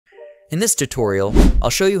In this tutorial, I'll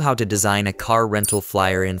show you how to design a car rental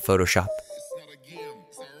flyer in Photoshop.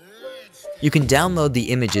 You can download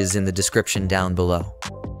the images in the description down below.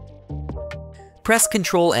 Press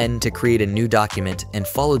Ctrl-N to create a new document and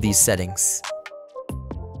follow these settings.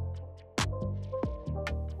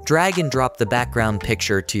 Drag and drop the background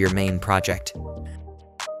picture to your main project.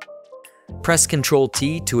 Press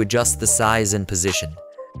Ctrl-T to adjust the size and position.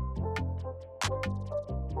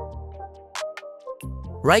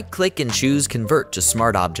 Right-click and choose Convert to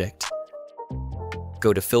Smart Object.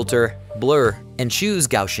 Go to Filter, Blur, and choose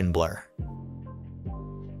Gaussian Blur.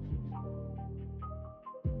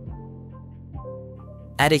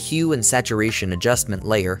 Add a hue and saturation adjustment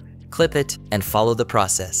layer, clip it, and follow the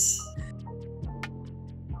process.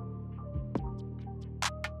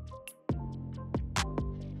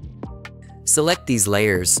 Select these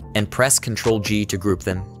layers and press Ctrl-G to group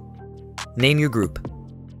them. Name your group.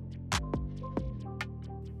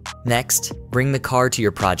 Next, bring the car to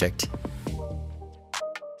your project.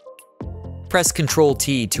 Press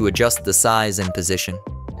Ctrl-T to adjust the size and position.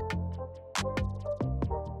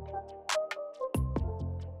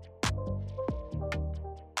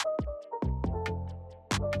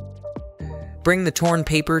 Bring the torn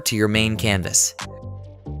paper to your main canvas.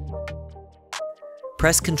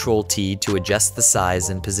 Press Ctrl-T to adjust the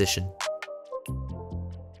size and position.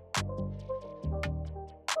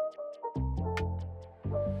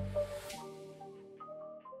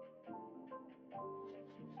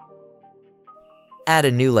 Add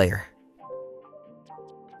a new layer.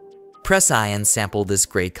 Press I and sample this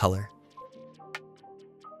gray color.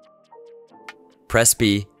 Press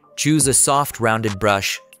B, choose a soft rounded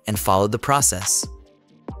brush, and follow the process.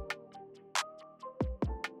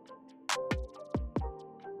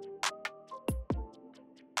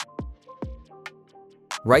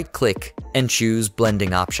 Right-click and choose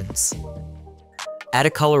Blending Options. Add a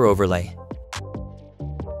color overlay.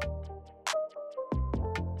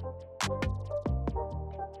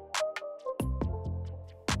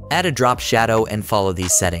 Add a drop shadow and follow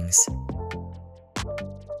these settings.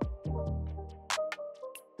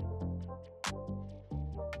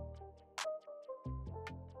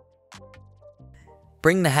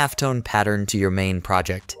 Bring the halftone pattern to your main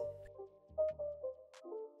project.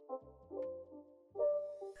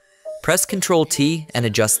 Press Ctrl-T and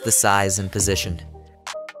adjust the size and position.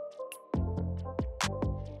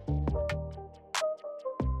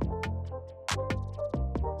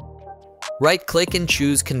 Right-click and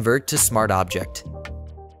choose Convert to Smart Object.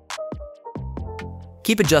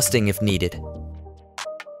 Keep adjusting if needed.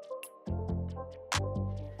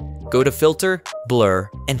 Go to Filter, Blur,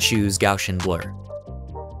 and choose Gaussian Blur.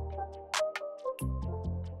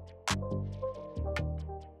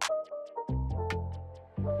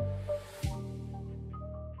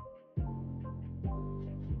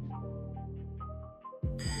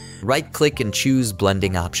 Right-click and choose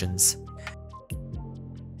Blending Options.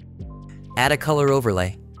 Add a color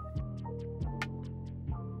overlay.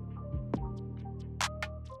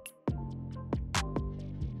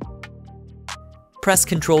 Press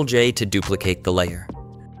Ctrl-J to duplicate the layer.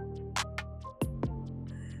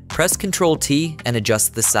 Press Ctrl-T and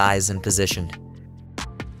adjust the size and position.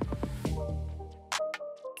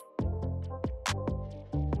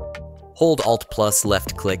 Hold Alt+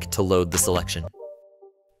 left-click to load the selection.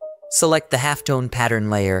 Select the halftone pattern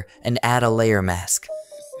layer and add a layer mask.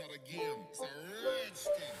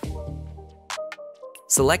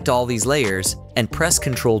 Select all these layers and press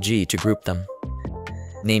Ctrl-G to group them.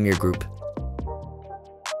 Name your group.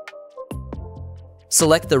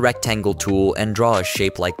 Select the rectangle tool and draw a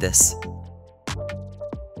shape like this.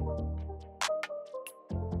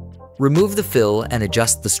 Remove the fill and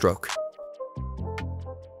adjust the stroke.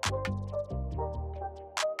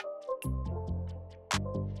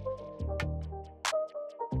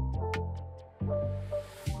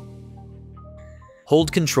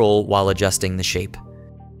 Hold Ctrl while adjusting the shape.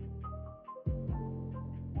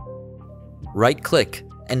 Right-click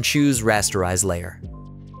and choose Rasterize Layer.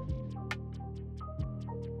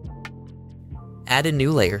 Add a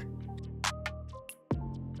new layer.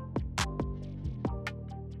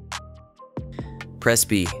 Press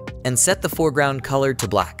B and set the foreground color to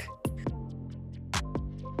black.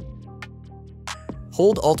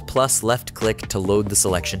 Hold Alt+ left-click to load the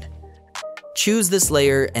selection. Choose this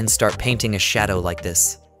layer and start painting a shadow like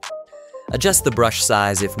this. Adjust the brush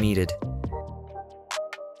size if needed.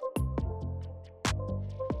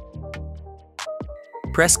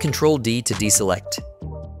 Press Ctrl-D to deselect.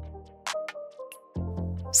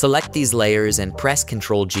 Select these layers and press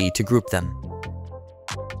Ctrl-G to group them.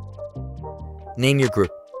 Name your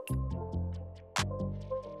group.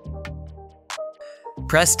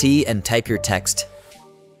 Press T and type your text.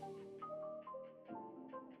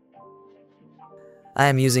 I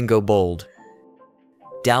am using Go Bold.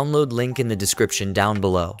 Download link in the description down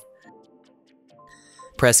below.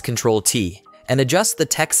 Press Ctrl T and adjust the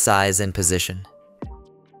text size and position.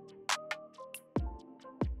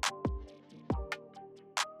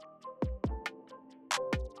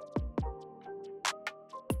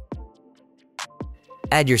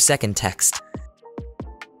 Add your second text.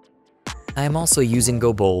 I am also using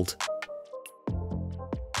Go Bold.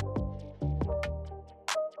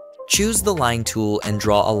 Choose the line tool and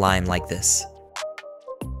draw a line like this.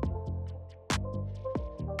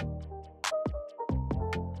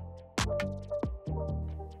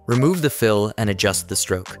 Remove the fill and adjust the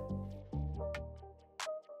stroke.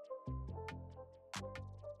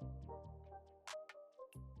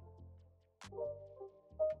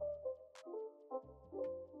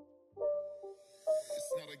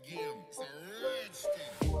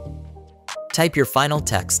 Type your final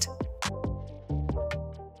text.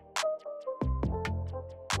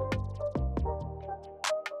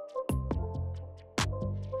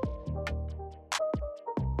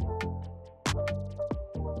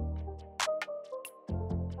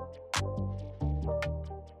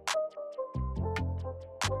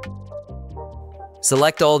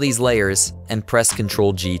 Select all these layers and press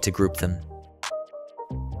Ctrl G to group them.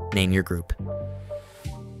 Name your group.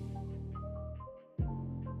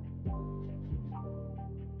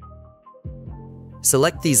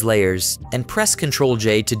 Select these layers and press Ctrl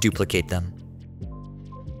J to duplicate them.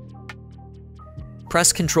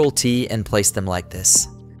 Press Ctrl T and place them like this.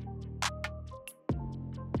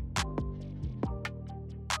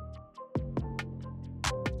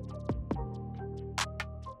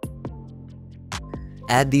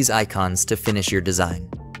 Add these icons to finish your design.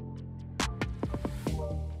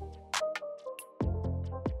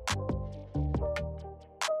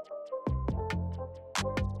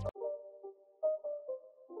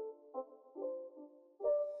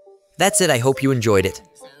 That's it, I hope you enjoyed it.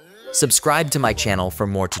 Subscribe to my channel for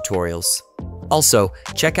more tutorials. Also,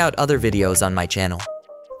 check out other videos on my channel.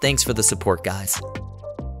 Thanks for the support, guys.